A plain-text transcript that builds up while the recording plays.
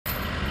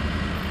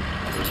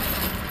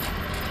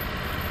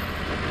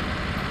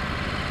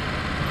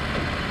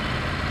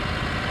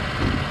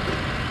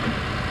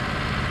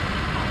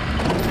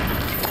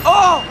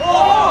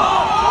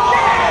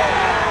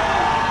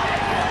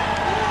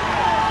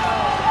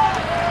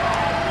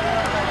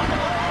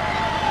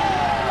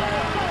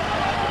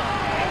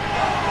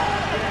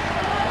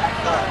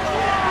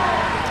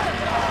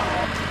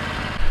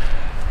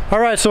All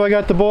right, so I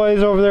got the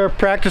boys over there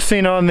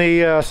practicing on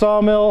the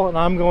sawmill, and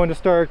I'm going to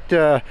start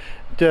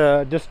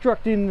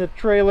destructing the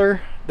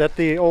trailer that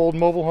the old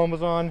mobile home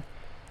was on.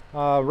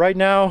 Right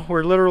now,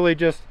 we're literally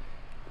just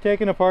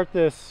taking apart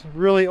this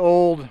really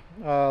old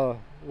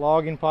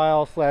logging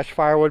pile slash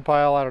firewood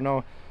pile. I don't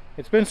know.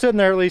 It's been sitting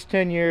there at least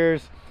 10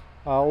 years.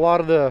 A lot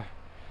of the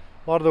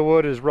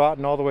wood is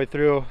rotten all the way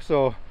through.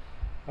 So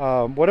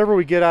whatever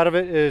we get out of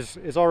it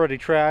is already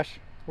trash.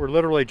 We're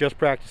literally just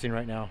practicing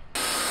right now.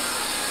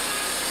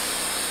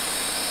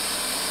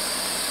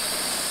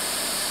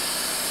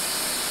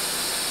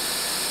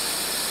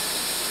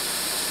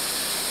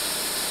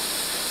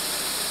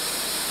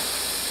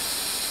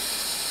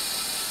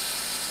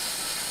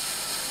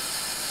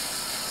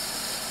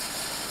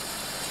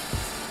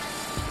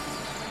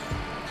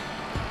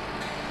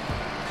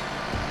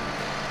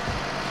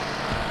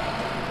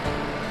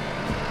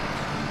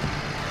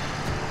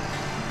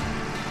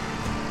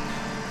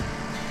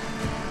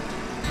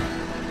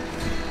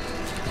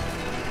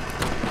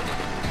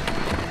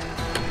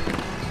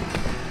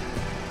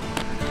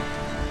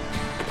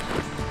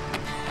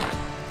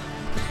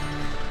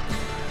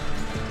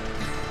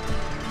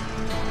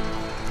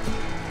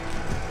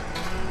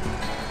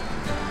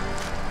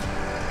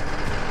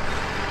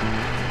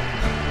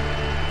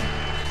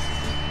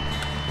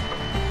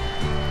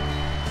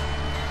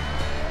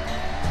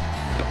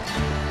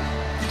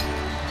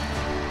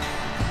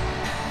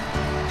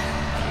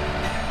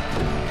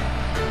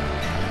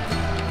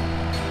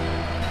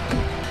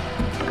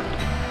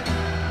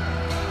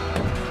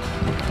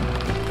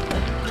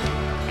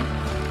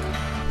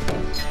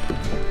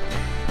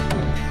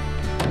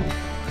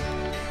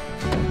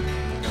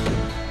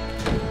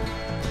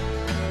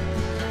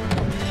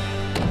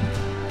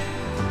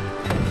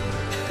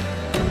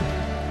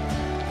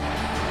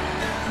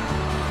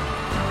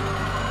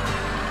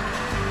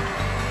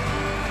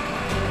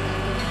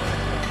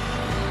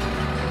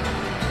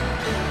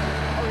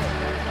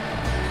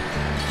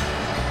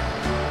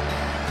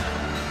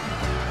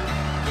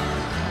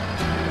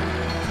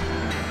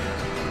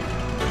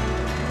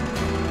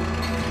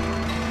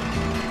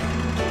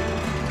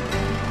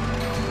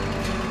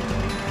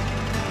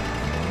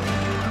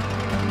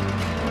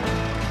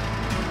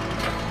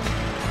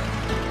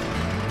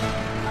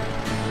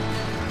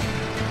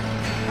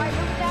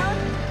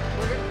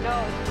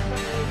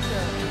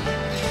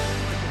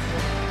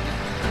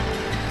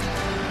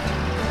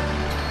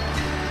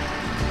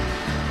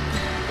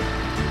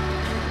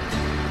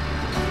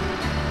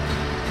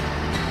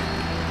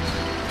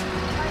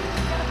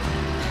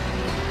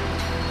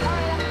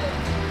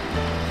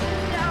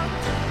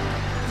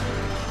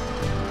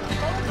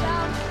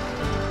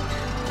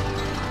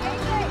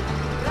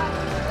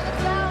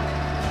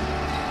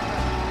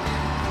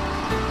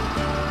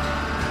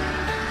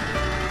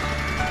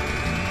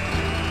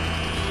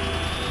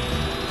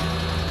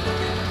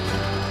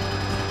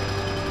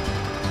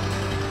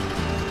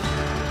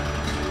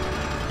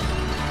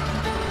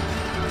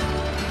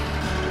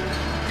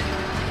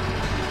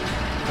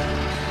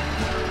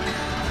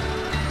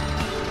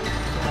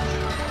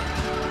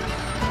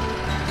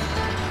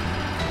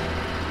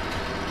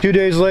 2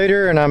 days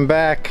later, and I'm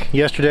back.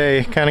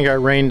 Yesterday kind of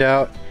got rained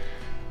out.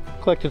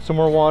 Collected some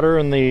more water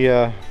in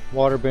the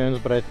water bins,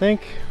 but I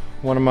think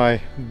one of my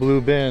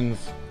blue bins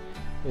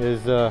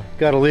is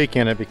got a leak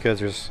in it because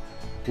there's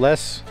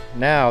less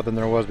now than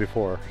there was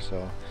before.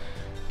 So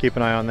keep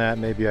an eye on that.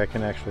 Maybe I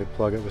can actually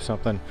plug it with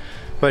something.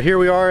 But here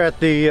we are at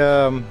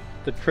the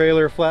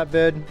trailer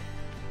flatbed.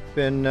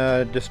 Been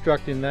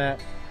destructing that.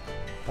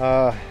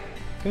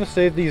 Gonna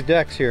save these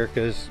decks here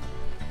because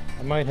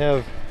I might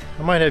have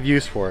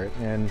use for it,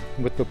 and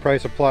with the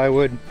price of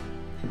plywood,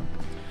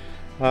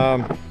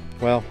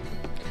 well,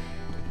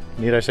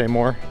 need I say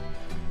more?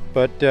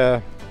 But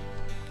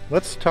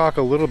let's talk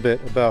a little bit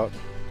about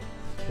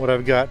what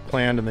I've got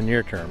planned in the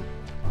near term.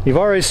 You've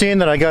already seen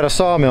that I got a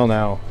sawmill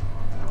now.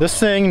 This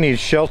thing needs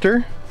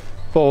shelter,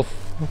 both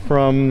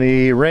from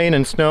the rain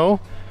and snow,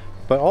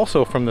 but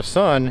also from the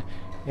sun,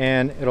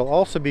 and it'll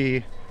also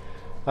be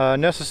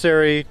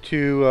necessary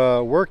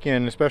to work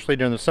in, especially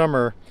during the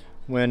summer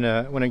when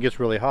it gets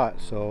really hot.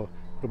 So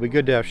it'll be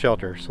good to have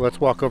shelter. So let's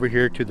walk over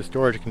here to the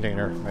storage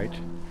container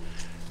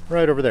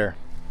right over there.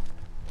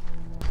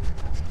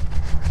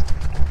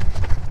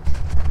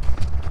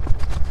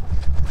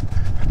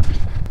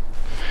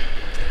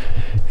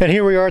 And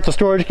here we are at the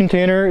storage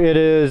container. It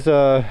is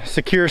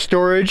secure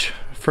storage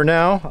for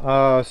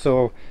now.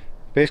 So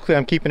basically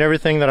I'm keeping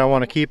everything that I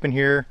want to keep in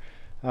here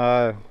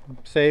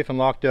safe and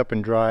locked up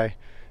and dry.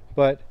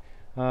 But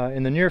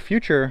in the near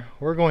future,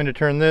 we're going to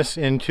turn this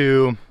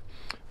into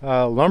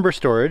lumber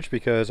storage,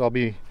 because I'll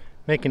be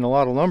making a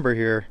lot of lumber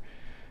here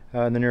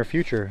in the near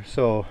future.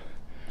 So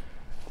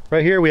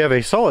right here we have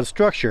a solid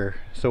structure,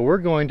 so we're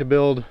going to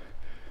build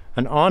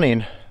an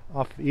awning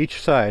off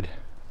each side,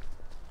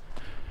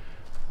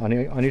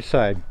 on each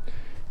side.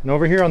 And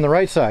over here on the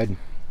right side,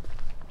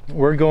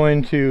 we're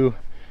going to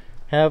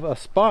have a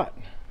spot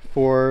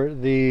for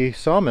the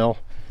sawmill,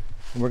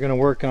 and we're going to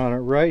work on it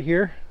right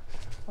here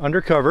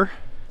under cover.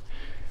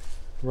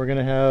 We're going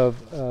to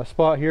have a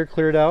spot here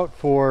cleared out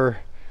for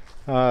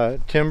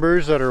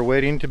timbers that are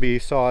waiting to be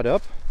sawed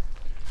up.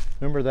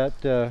 Remember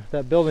that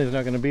that building is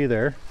not going to be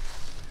there.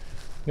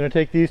 I'm going to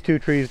take these two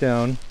trees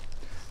down,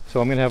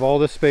 so I'm going to have all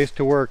this space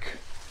to work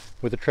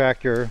with the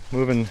tractor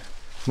moving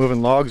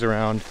logs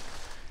around,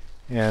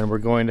 and we're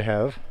going to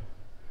have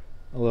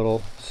a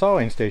little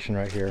sawing station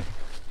right here.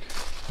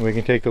 And we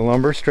can take the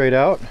lumber straight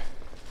out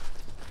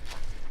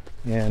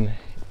and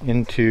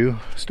into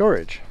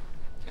storage.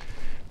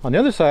 On the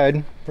other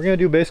side, we're going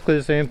to do basically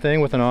the same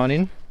thing with an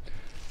awning,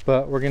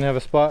 but we're going to have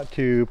a spot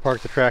to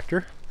park the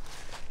tractor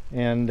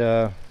and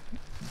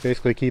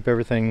basically keep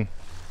everything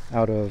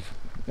out of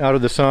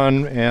the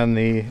sun and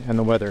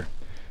the weather.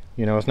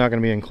 You know, it's not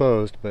going to be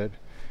enclosed, but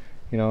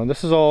you know,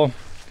 this is all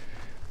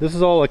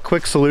a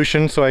quick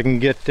solution so I can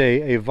get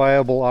a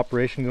viable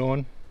operation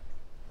going.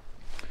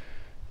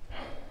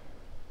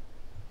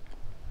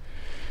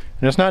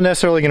 And it's not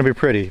necessarily going to be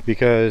pretty,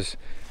 because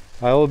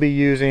I will be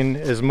using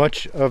as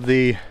much of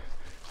the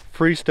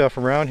free stuff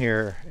around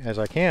here as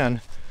I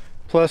can,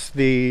 plus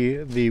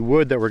the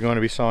wood that we're going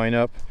to be sawing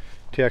up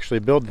to actually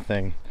build the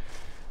thing.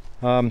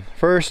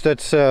 First,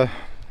 that's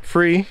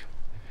free.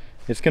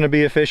 It's going to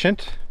be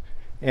efficient,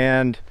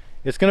 and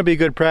it's going to be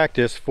good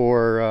practice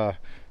for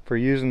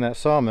using that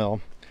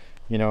sawmill,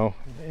 you know,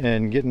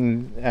 and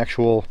getting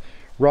actual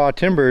raw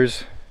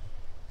timbers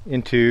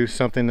into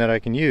something that I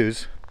can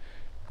use.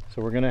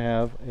 So we're going to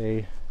have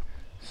a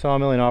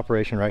sawmilling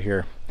operation right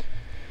here.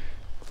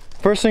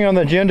 First thing on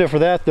the agenda for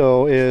that,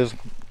 though, is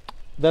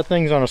that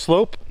thing's on a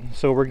slope,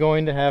 so we're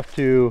going to have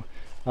to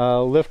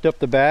lift up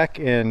the back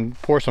and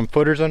pour some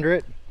footers under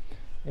it,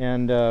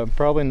 and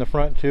probably in the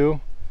front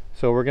too.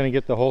 So we're going to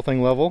get the whole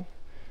thing level,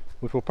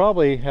 which will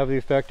probably have the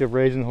effect of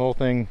raising the whole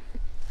thing,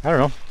 I don't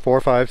know,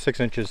 4, 5, 6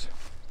 inches.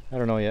 I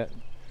don't know yet.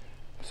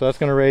 So that's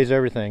going to raise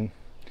everything.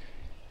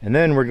 And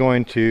then we're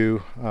going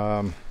to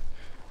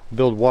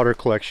build water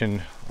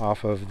collection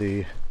off of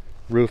the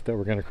roof that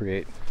we're going to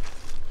create.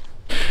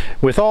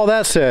 With all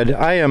that said,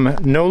 I am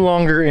no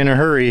longer in a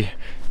hurry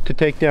to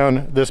take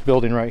down this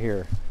building right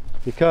here,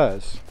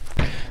 because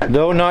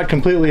though not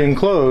completely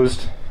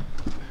enclosed,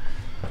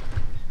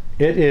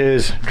 it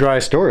is dry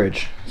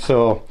storage.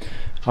 So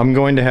I'm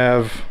going to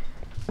have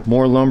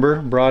more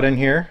lumber brought in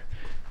here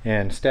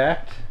and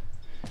stacked.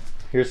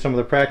 Here's some of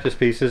the practice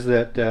pieces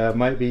that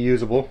might be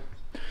usable.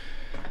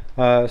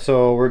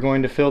 So we're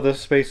going to fill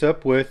this space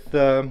up with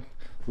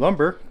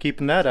lumber,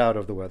 keeping that out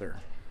of the weather.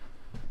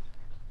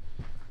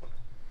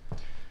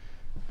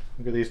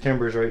 Look at these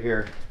timbers right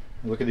here.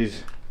 Look at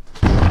these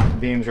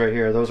beams right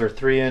here. Those are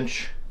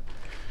 3-inch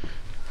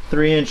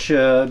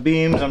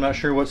beams. I'm not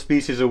sure what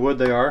species of wood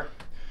they are,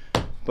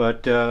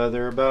 but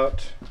they're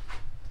about,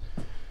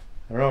 I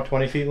don't know,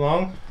 20 feet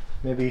long,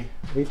 maybe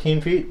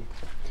 18 feet.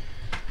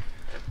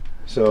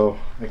 So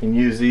I can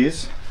use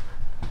these.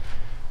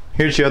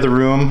 Here's the other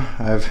room.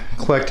 I've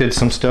collected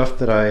some stuff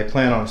that I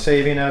plan on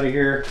saving out of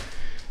here.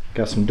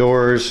 Got some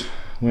doors,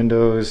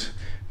 windows,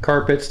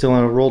 carpet still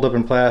rolled up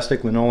in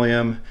plastic,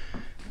 linoleum,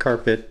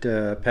 carpet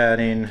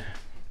padding,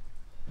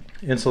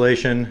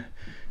 insulation,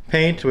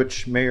 paint,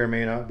 which may or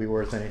may not be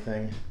worth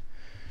anything,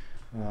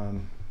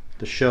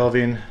 the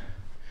shelving,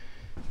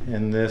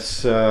 and this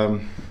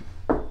some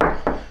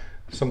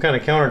kind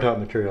of countertop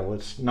material.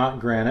 It's not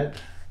granite,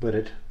 but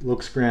it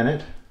looks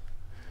granite.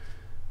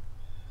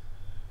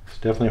 It's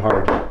definitely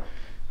hard.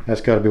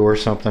 That's got to be worth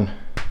something.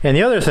 And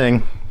the other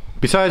thing,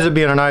 besides it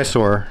being an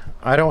eyesore,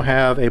 I don't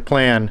have a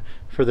plan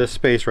for this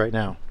space right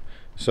now.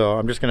 So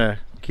I'm just gonna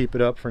keep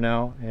it up for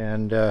now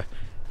and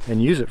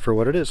use it for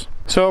what it is.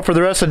 So for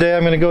the rest of the day,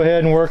 I'm gonna go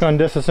ahead and work on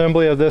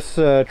disassembly of this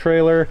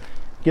trailer,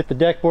 get the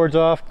deck boards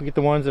off, get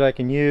the ones that I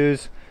can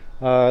use.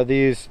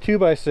 These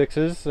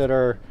 2x6s that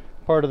are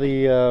part of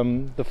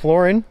the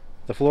flooring,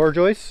 the floor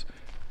joists,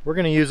 we're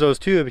gonna use those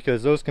too,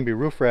 because those can be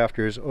roof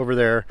rafters over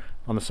there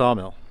on the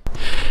sawmill.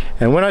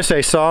 And when I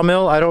say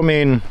sawmill, I don't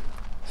mean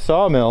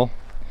sawmill,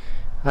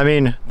 I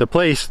mean the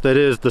place that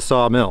is the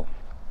sawmill.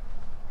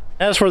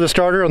 As for the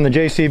starter on the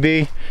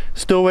JCB,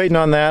 still waiting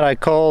on that. I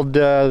called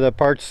the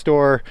parts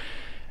store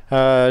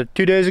 2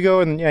 days ago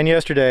and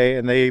yesterday,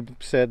 and they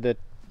said that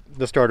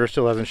the starter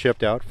still hasn't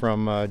shipped out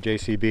from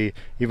JCB,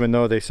 even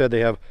though they said they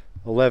have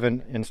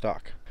 11 in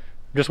stock.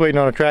 I'm just waiting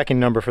on a tracking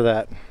number for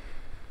that.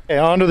 Okay,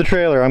 onto the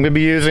trailer. I'm going to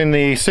be using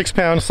the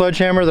 6-pound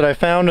sledgehammer that I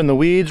found in the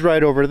weeds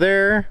right over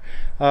there.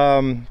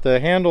 The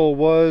handle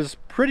was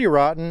pretty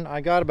rotten. I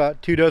got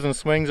about 2 dozen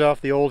swings off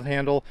the old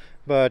handle,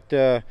 but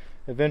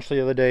eventually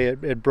the other day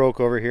it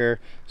broke over here.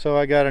 So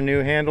I got a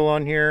new handle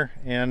on here,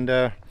 and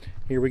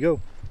here we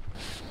go.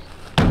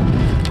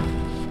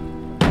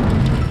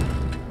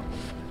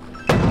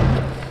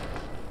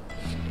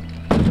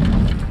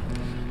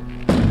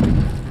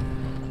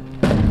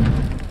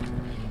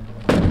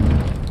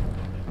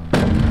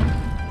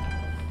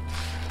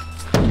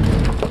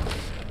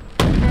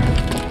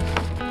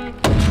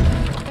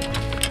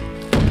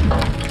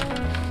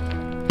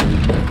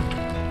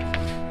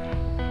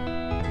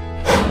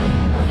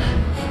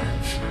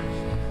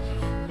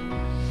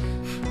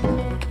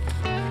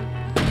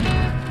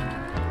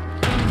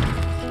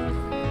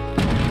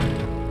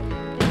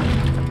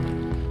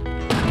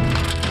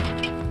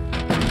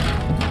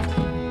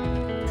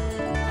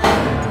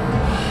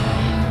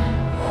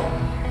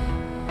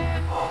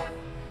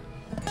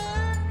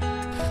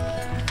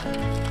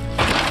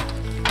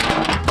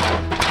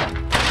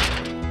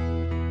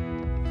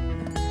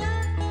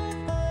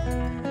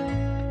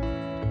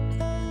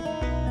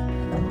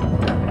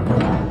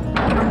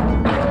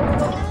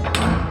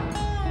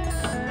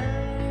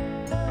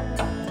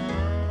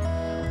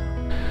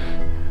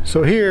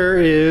 So here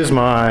is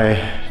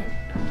my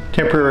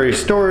temporary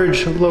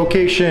storage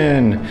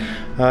location.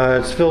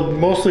 It's filled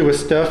mostly with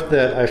stuff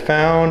that I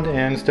found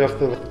and stuff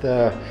with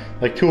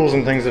like tools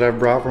and things that I've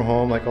brought from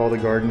home, like all the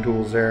garden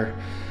tools there.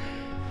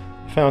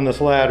 I found this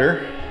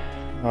ladder.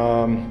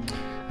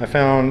 I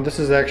found this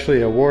is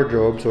actually a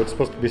wardrobe, so it's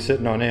supposed to be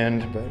sitting on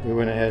end, but we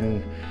went ahead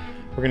and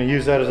we're going to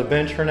use that as a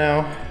bench for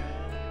now.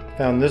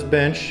 Found this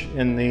bench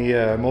in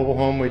the mobile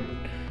home we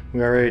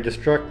already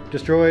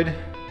destroyed.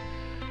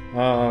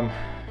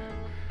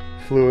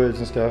 Fluids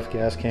and stuff,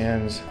 gas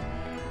cans.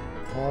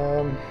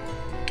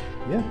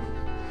 Yeah.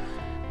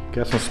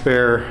 Got some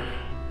spare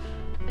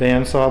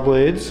bandsaw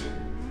blades.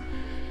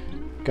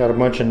 Got a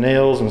bunch of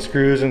nails and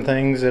screws and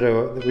things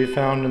that we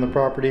found in the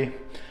property.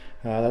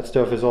 That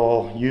stuff is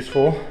all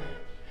useful.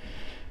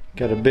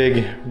 Got a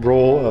big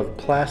roll of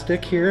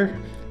plastic here.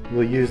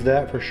 We'll use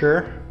that for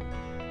sure.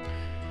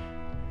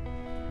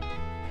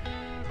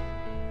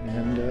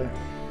 And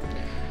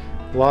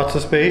lots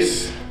of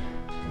space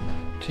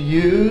to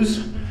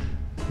use.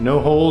 No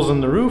holes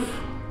in the roof.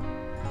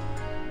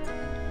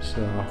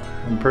 So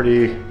I'm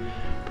pretty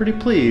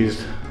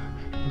pleased.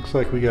 Looks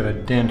like we got a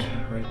dent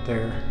right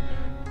there,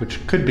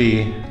 which could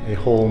be a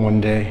hole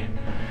one day.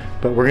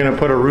 But we're gonna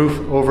put a roof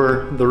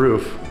over the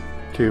roof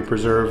to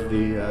preserve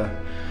the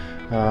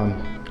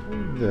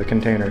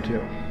container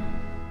too.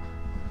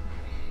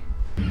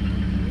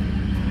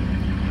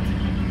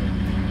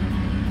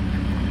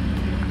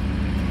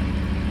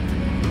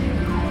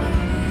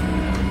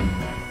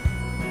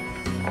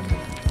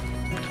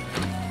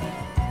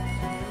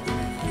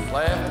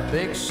 Left the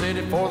big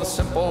city for the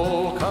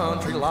simple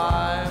country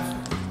life.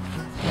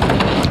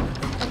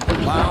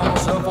 Found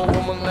myself a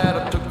woman that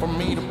it took for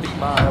me to be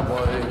my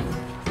wife.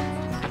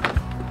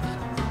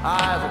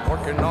 I was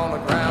working on the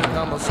ground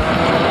come a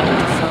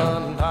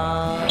sun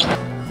time.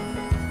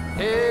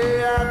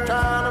 Hey, I'm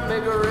trying to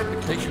make a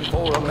reputation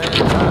for a man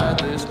inside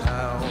this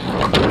town.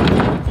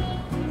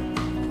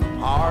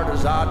 Hard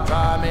as I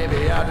try,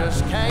 maybe I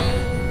just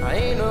can't. I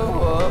ain't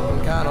no up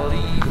and kinda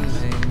leaving me.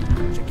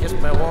 She kissed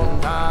me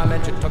one time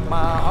and she took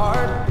my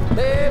heart.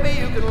 Baby,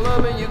 you can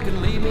love me, you can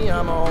leave me,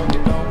 I'm a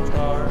honky-tonk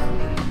star.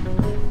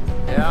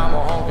 Yeah, I'm a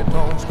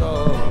honky-tonk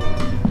star.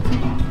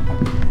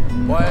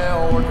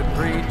 Well, working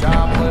 3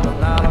 jobs,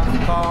 living out of the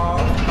car.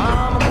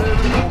 I'm a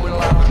little going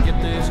like to get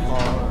this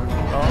car.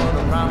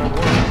 Running around the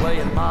world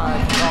playing my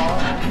guitar.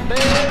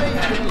 Baby,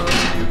 you can love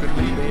me, you can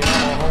leave me,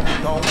 I'm a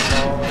honky-tonk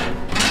star.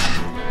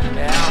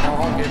 Yeah, I'm a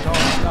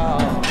honky-tonk star.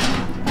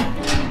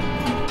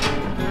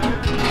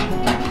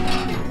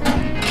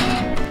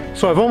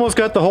 So I've almost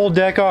got the whole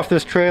deck off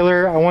this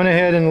trailer. I went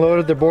ahead and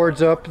loaded the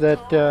boards up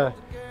that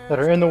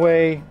are in the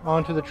way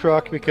onto the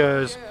truck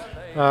because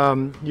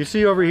you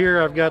see over here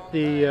I've got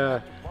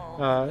the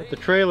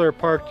trailer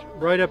parked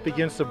right up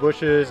against the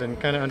bushes and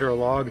kind of under a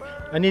log.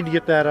 I need to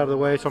get that out of the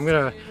way, so I'm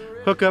gonna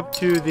hook up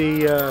to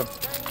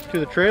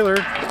the trailer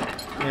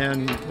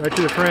and right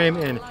to the frame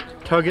and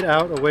tug it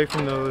out away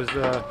from those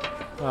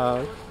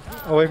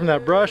away from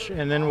that brush,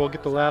 and then we'll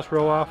get the last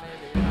row off.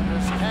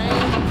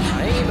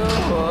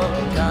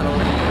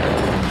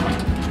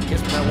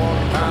 Kiss me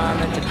one time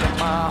and you took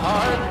my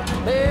heart.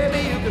 Baby,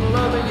 you can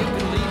love me, you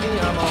can leave me,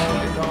 I'm a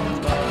honky-tonk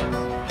star.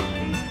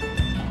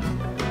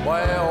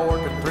 Well,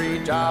 working 3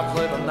 jobs,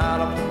 living out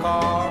of the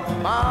car.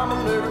 Mama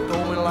never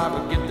told me life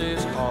would get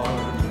this hard.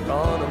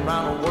 Running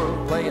around the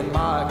world playing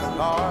my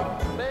guitar.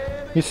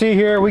 You see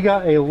here we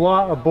got a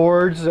lot of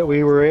boards that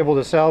we were able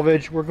to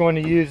salvage. We're going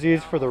to use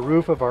these for the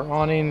roof of our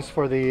awnings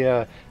for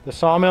the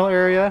sawmill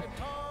area.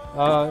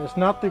 It's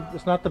not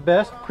the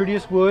best,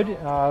 prettiest wood.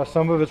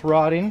 Some of it's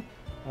rotting,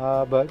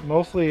 but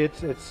mostly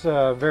it's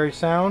very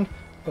sound.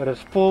 But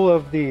it's full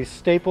of these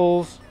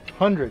staples,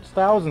 hundreds,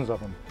 thousands of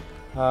them.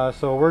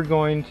 So we're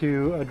going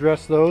to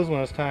address those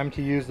when it's time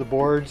to use the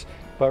boards.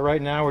 But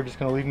right now we're just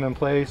going to leave them in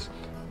place,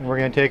 and we're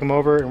going to take them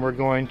over and we're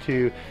going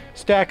to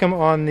stack them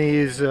on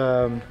these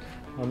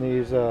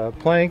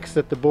planks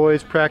that the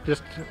boys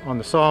practiced on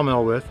the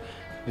sawmill with.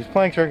 These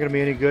planks aren't going to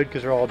be any good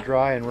because they're all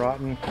dry and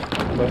rotten,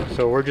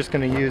 so we're just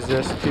going to use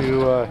this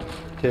to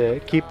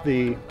keep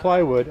the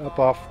plywood up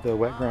off the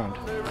wet ground.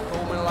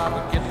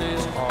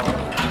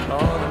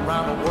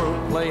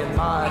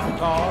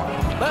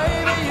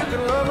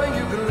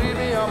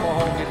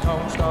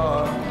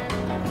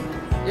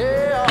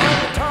 Yeah,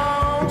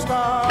 honky-tonk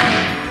star.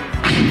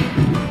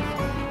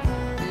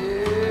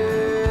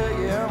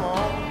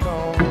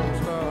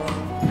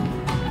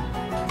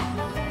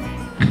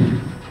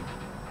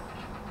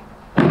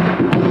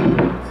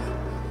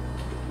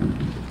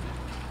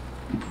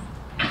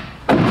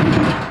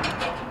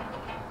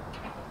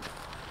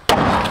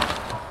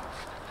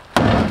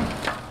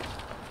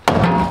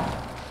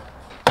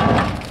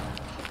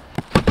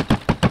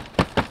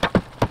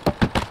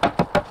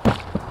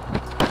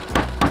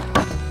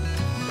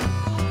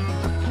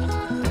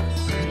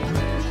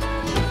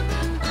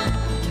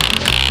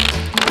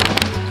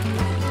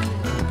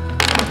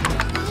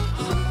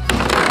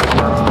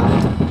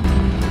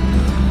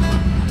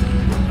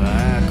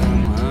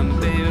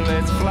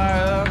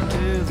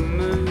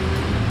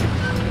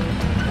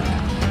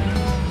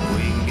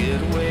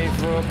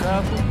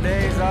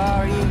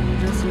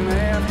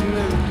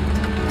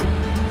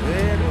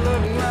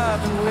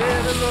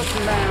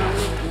 pushing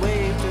down,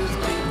 wave to the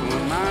people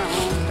in my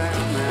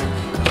hometown now.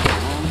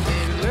 Come on,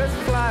 baby, let's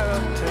fly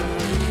up to the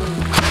moon.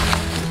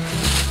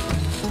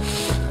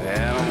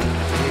 And I'm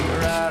gonna take a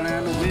ride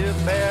in the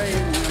wheelbarrow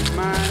in your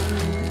mind.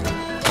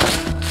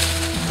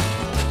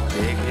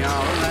 Take you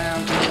all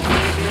around to the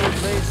big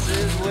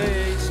places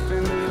where you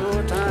spend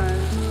your time.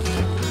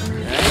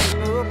 There ain't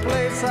no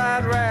place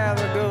I'd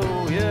rather go.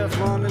 Yeah, if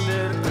London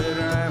did it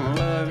better, and I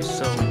love you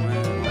so. And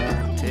I'm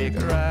gonna take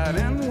a ride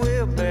in the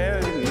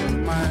wheelbarrow in your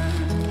mind.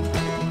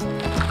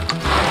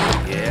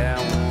 Yeah,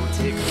 I wanna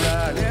take a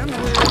ride in the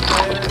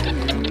wheelbarrow in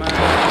your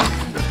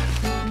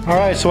mind. All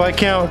right, so I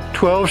count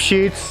 12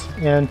 sheets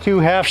and 2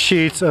 half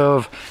sheets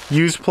of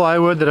used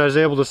plywood that I was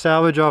able to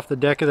salvage off the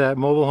deck of that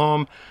mobile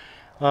home.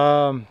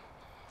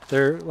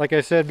 They're, like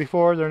I said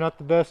before, they're not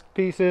the best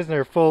pieces, and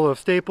they're full of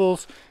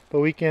staples, but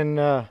we can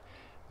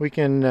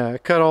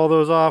cut all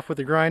those off with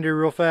the grinder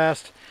real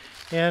fast,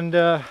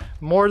 and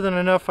more than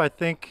enough, I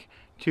think,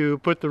 to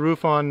put the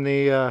roof on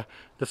the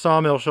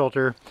sawmill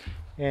shelter.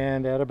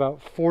 And at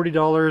about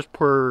 $40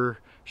 per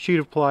sheet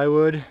of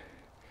plywood,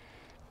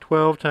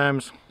 12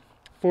 times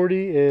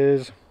 40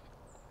 is,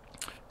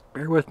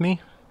 bear with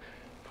me,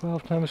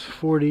 12 times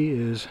 40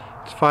 is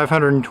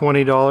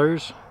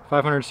 $520,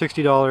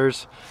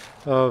 $560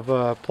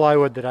 of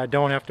plywood that I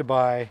don't have to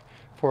buy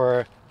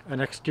for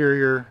an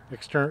exterior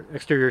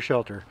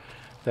shelter.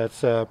 That's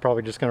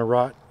probably just going to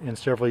rot in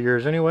several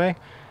years anyway.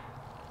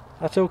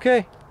 That's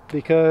okay,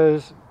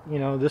 because you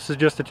know, this is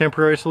just a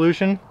temporary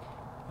solution,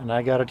 and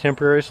I got a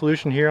temporary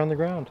solution here on the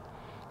ground.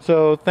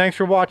 So thanks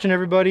for watching,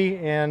 everybody,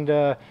 and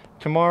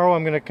tomorrow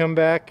I'm going to come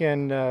back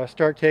and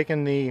start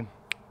taking the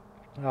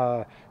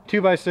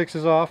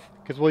 2x6s off,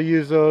 because we'll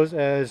use those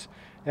as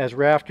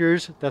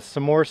rafters. That's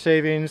some more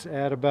savings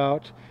at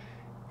about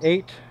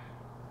 $8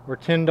 or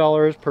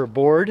 $10 per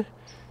board,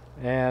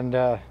 and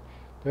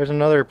there's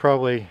another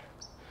probably,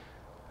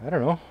 I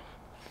don't know,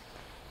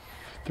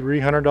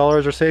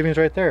 $300 of savings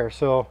right there.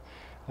 So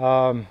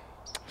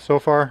so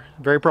far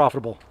very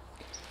profitable.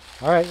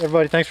 All right,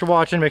 everybody, thanks for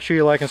watching. Make sure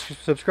you like and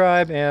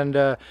subscribe,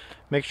 and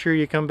make sure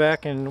you come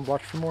back and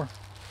watch for more.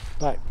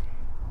 Bye.